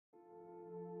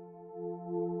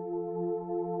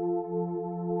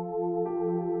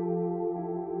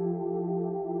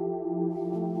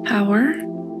Power,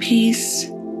 peace,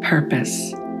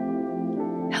 purpose.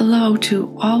 Hello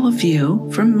to all of you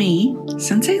from me,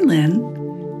 Sensei Lynn,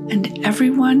 and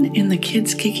everyone in the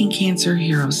Kids Kicking Cancer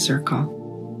Heroes Circle.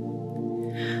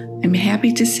 I'm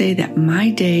happy to say that my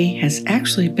day has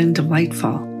actually been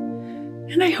delightful,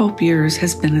 and I hope yours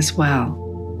has been as well.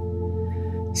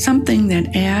 Something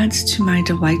that adds to my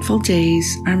delightful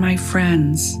days are my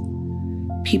friends,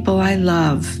 people I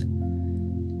love,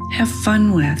 have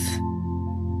fun with,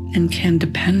 and can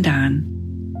depend on.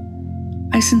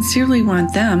 I sincerely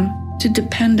want them to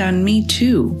depend on me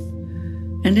too.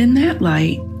 And in that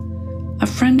light, a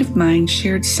friend of mine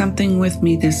shared something with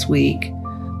me this week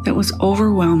that was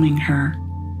overwhelming her.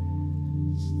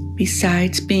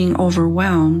 Besides being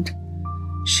overwhelmed,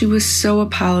 she was so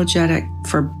apologetic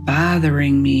for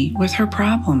bothering me with her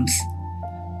problems.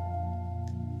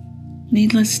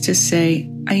 Needless to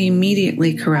say, I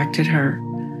immediately corrected her.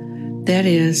 That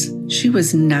is, she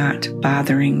was not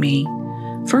bothering me.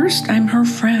 First, I'm her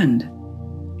friend.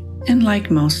 And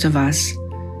like most of us,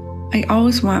 I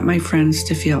always want my friends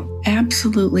to feel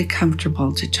absolutely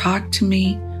comfortable to talk to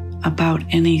me about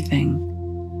anything.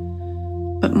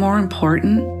 But more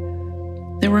important,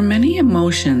 there were many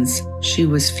emotions she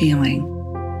was feeling.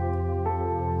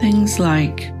 Things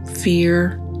like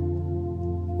fear,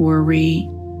 worry,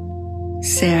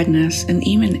 sadness, and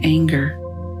even anger.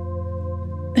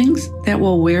 Things that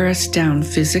will wear us down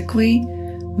physically,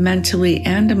 mentally,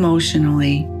 and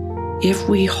emotionally if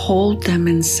we hold them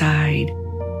inside.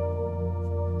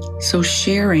 So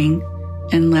sharing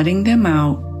and letting them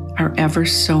out are ever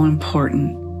so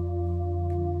important.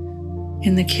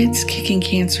 In the Kids Kicking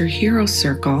Cancer Heroes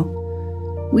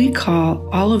Circle, we call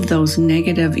all of those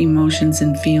negative emotions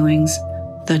and feelings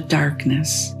the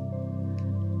darkness.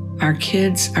 Our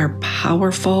kids are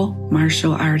powerful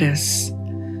martial artists,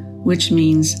 which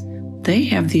means they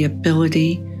have the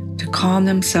ability to calm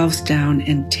themselves down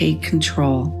and take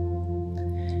control.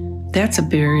 That's a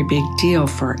very big deal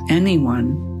for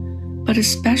anyone, but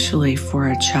especially for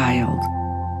a child.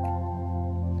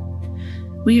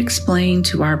 We explain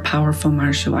to our powerful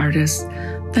martial artists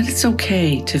that it's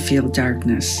okay to feel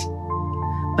darkness,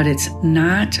 but it's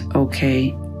not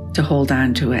okay to hold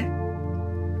on to it.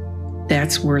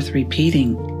 That's worth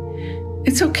repeating.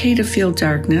 It's okay to feel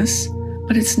darkness,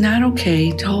 but it's not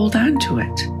okay to hold on to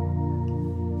it.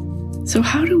 So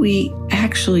how do we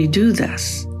actually do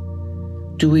this?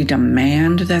 Do we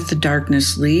demand that the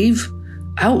darkness leave?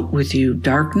 Out with you,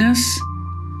 darkness?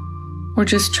 Or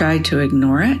just try to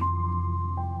ignore it?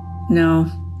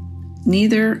 No,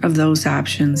 neither of those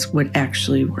options would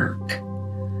actually work.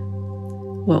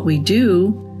 What we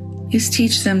do is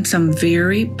teach them some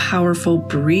very powerful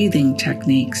breathing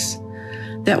techniques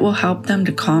that will help them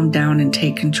to calm down and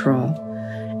take control.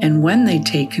 And when they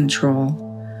take control,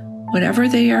 whatever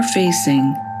they are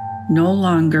facing no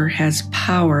longer has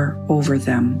power over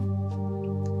them.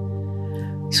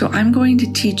 So I'm going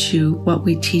to teach you what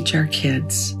we teach our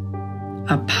kids,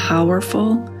 a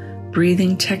powerful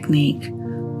breathing technique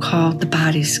called the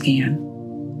body scan.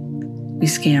 We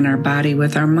scan our body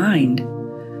with our mind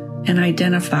and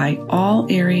identify all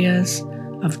areas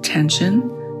of tension,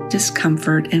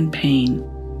 discomfort, and pain.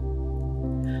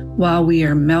 While we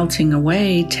are melting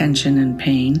away tension and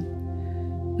pain,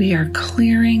 we are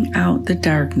clearing out the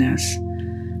darkness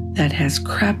that has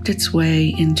crept its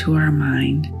way into our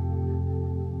mind.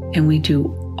 And we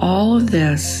do all of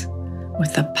this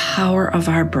with the power of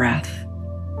our breath.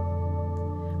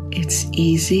 It's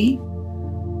easy,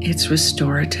 it's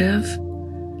restorative,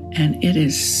 and it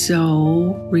is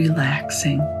so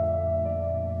relaxing.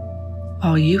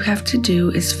 All you have to do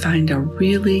is find a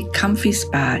really comfy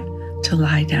spot to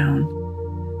lie down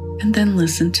and then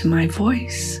listen to my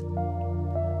voice.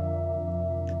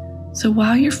 So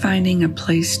while you're finding a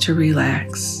place to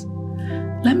relax,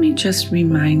 let me just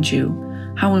remind you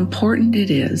how important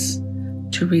it is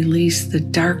to release the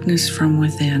darkness from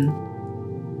within.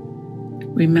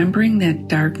 Remembering that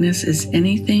darkness is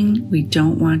anything we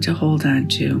don't want to hold on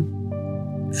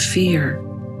to. Fear,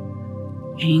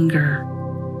 anger,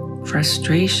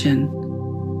 frustration,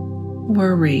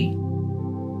 worry,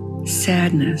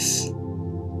 sadness,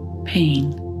 pain.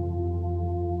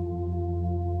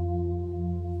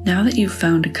 Now that you've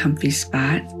found a comfy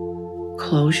spot,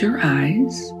 close your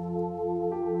eyes.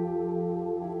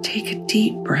 Take a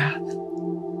deep breath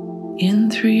in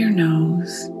through your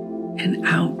nose and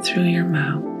out through your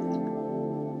mouth.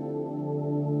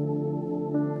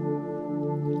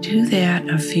 Do that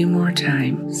a few more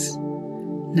times.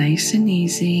 Nice and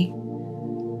easy.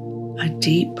 A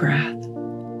deep breath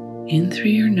in through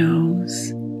your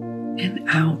nose and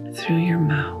out through your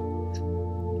mouth.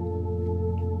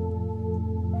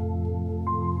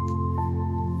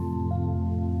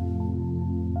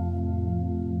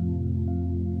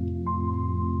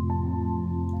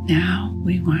 Now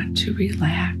we want to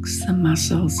relax the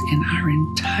muscles in our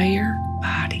entire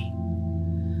body,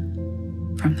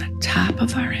 from the top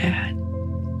of our head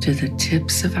to the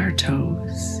tips of our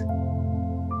toes.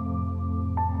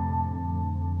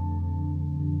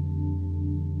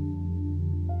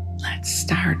 Let's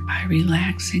start by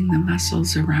relaxing the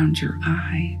muscles around your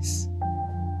eyes,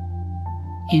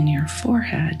 in your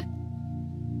forehead,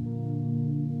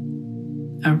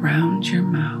 around your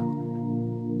mouth.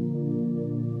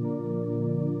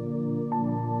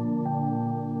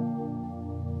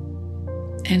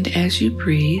 And as you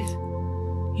breathe,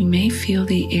 you may feel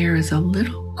the air is a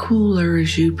little cooler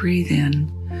as you breathe in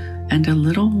and a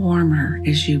little warmer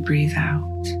as you breathe out.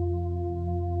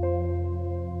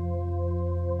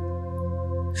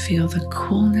 Feel the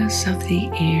coolness of the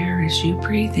air as you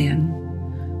breathe in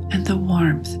and the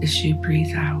warmth as you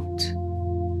breathe out.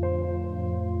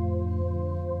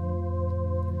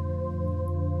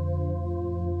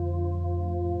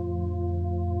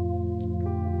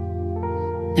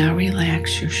 Now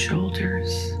relax your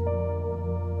shoulders.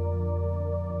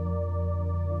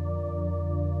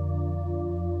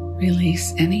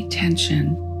 Release any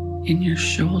tension in your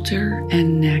shoulder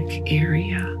and neck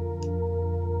area.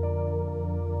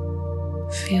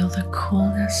 Feel the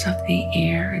coolness of the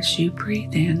air as you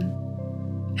breathe in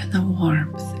and the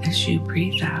warmth as you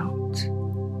breathe out.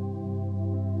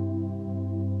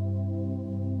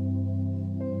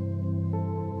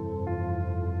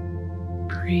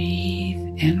 Breathe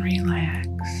and relax.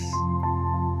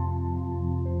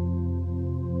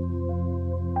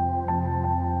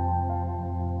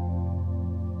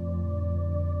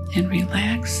 And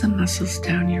relax the muscles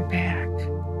down your back,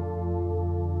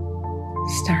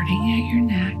 starting at your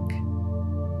neck,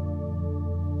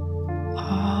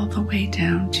 all the way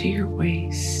down to your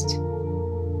waist.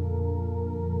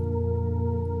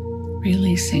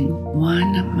 Releasing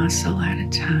one muscle at a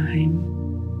time.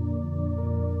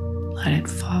 Let it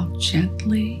fall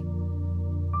gently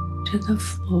to the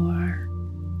floor.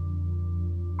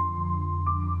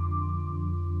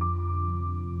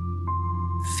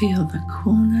 Feel the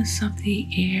coolness of the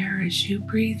air as you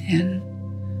breathe in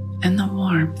and the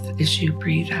warmth as you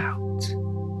breathe out.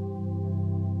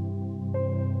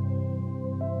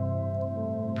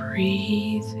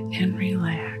 Breathe and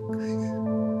relax.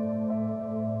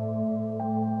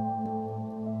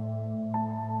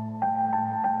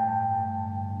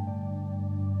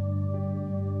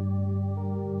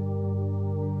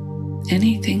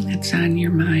 Anything that's on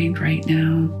your mind right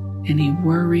now, any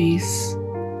worries,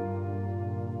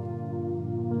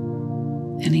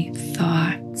 any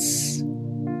thoughts,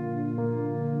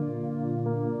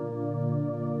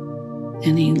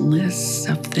 any lists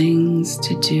of things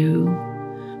to do,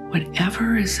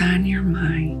 whatever is on your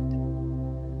mind,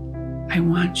 I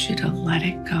want you to let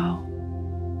it go.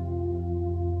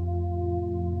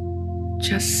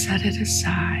 Just set it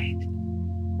aside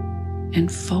and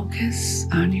focus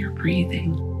on your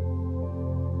breathing.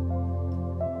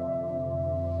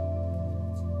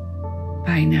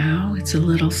 By now, it's a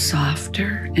little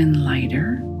softer and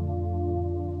lighter.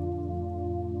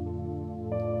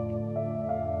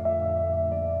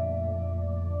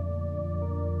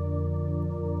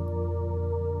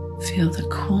 Feel the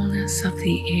coolness of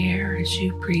the air as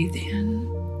you breathe in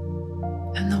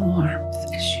and the warmth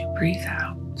as you breathe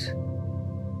out.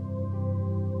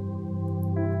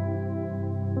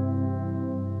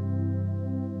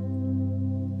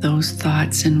 Those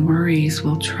thoughts and worries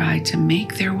will try to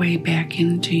make their way back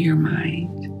into your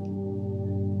mind.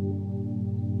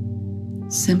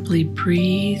 Simply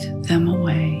breathe them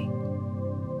away.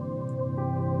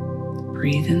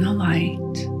 Breathe in the light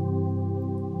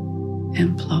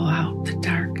and blow out the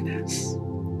darkness.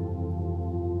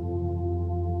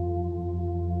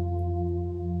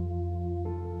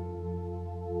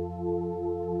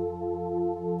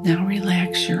 Now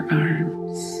relax your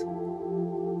arms.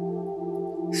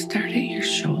 Start at your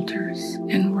shoulders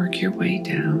and work your way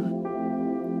down.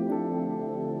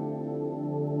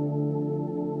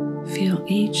 Feel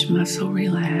each muscle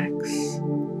relax,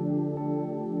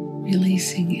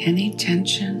 releasing any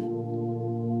tension,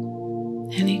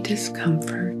 any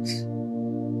discomfort.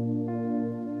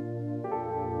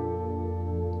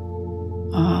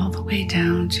 All the way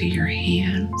down to your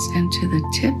hands and to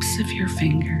the tips of your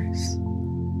fingers.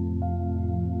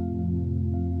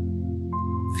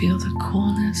 Feel the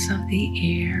coolness of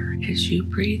the air as you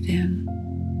breathe in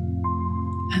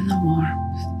and the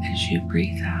warmth as you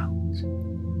breathe out.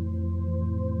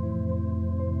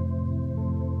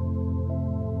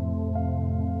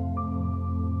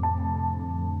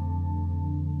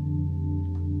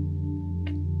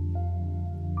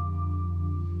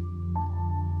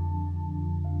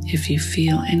 If you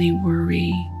feel any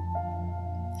worry,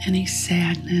 any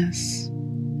sadness,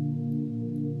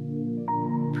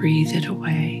 breathe it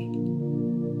away.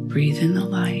 Breathe in the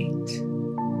light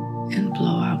and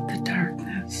blow out the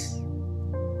darkness.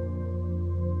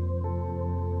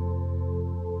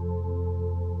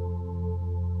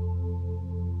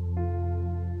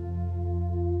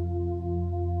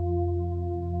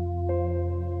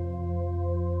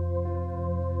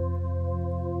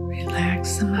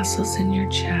 Relax the muscles in your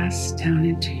chest down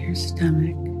into your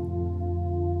stomach.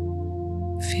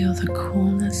 Feel the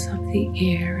coolness of the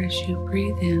air as you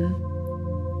breathe in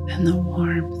and the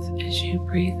warmth as you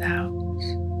breathe out.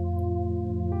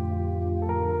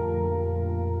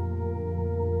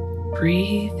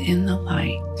 Breathe in the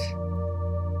light,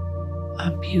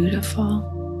 a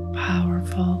beautiful,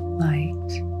 powerful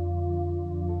light.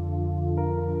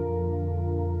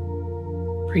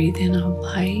 Breathe in a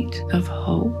light of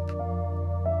hope,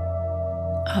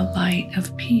 a light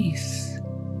of peace.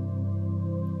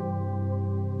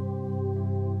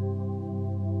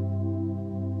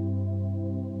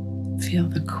 Feel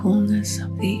the coolness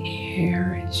of the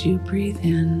air as you breathe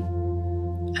in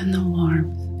and the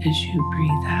warmth as you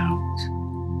breathe out.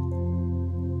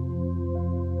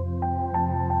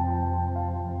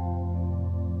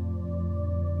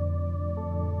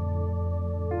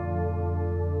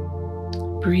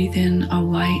 Breathe in a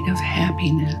light of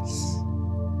happiness,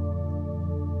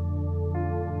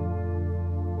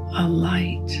 a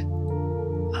light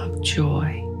of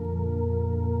joy.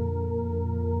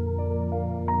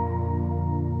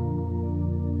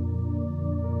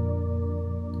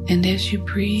 And as you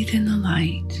breathe in the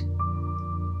light,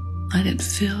 let it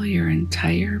fill your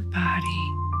entire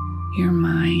body, your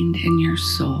mind, and your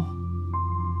soul.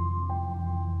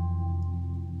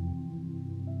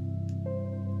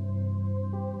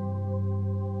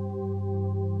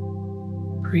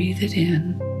 Breathe it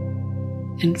in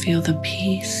and feel the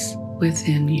peace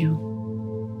within you.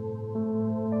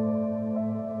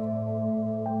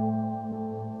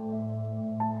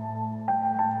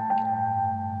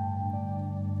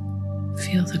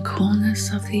 Feel the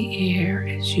coolness of the air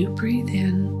as you breathe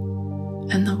in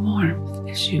and the warmth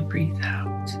as you breathe out.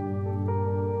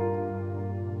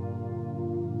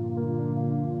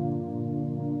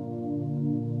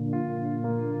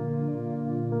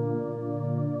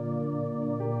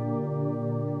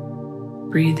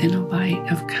 Breathe in a light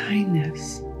of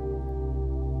kindness,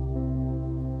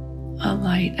 a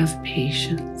light of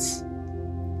patience.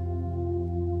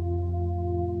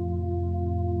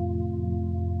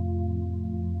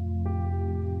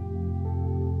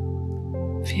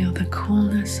 Feel the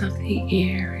coolness of the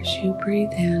air as you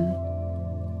breathe in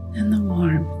and the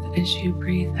warmth as you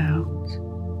breathe out.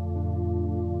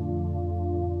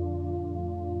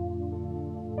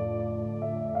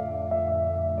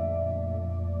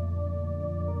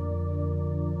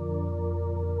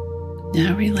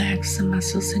 Now relax the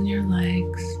muscles in your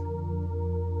legs,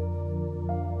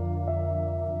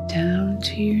 down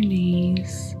to your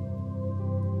knees,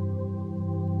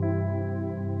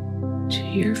 to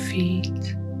your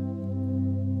feet,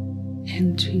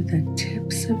 and to the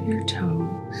tips of your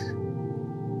toes.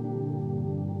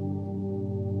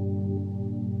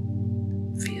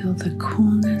 Feel the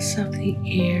coolness of the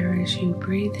air as you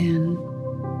breathe in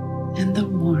and the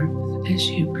warmth as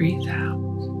you breathe out.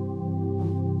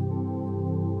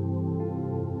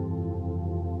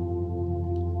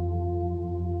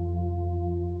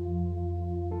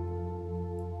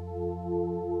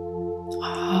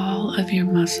 All of your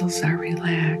muscles are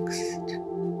relaxed.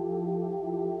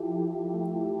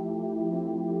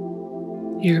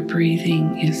 Your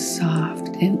breathing is soft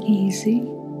and easy.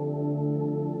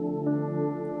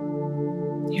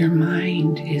 Your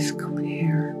mind is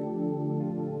clear.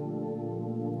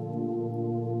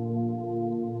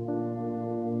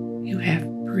 You have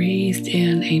breathed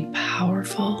in a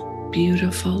powerful,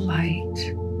 beautiful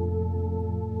light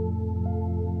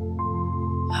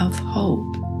of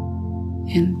hope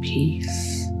and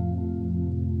peace,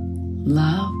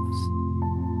 love,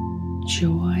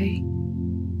 joy,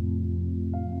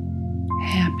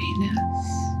 happiness,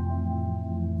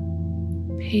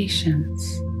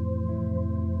 patience,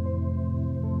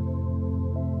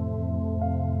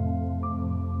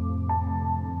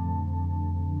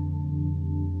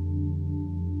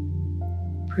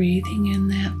 breathing in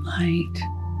that light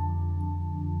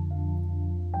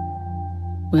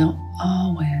will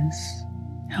always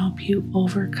help you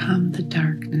overcome the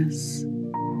darkness.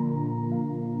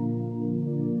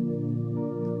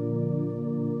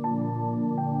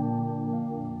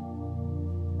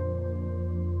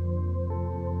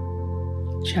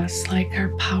 Just like our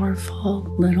powerful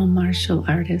little martial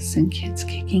artists in Kids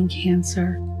Kicking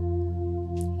Cancer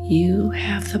You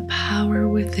have the power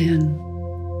within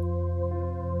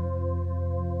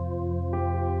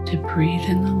to breathe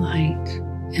in the light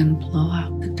and blow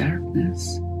out the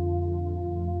darkness.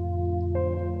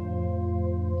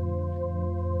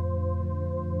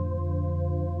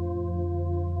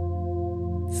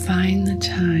 Find the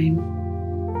time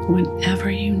whenever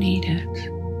you need it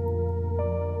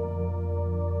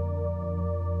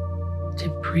to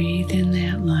breathe in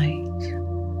that light.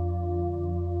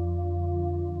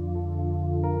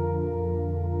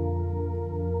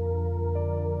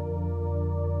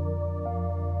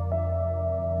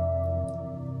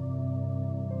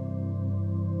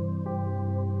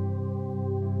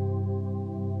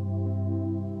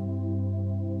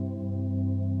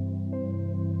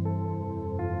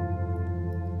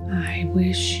 I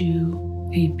wish you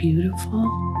a beautiful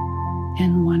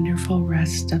and wonderful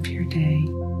rest of your day.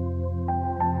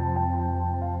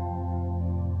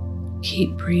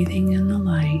 Keep breathing in the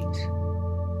light.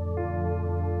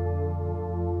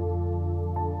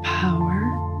 Power,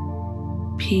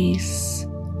 peace,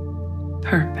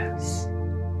 purpose.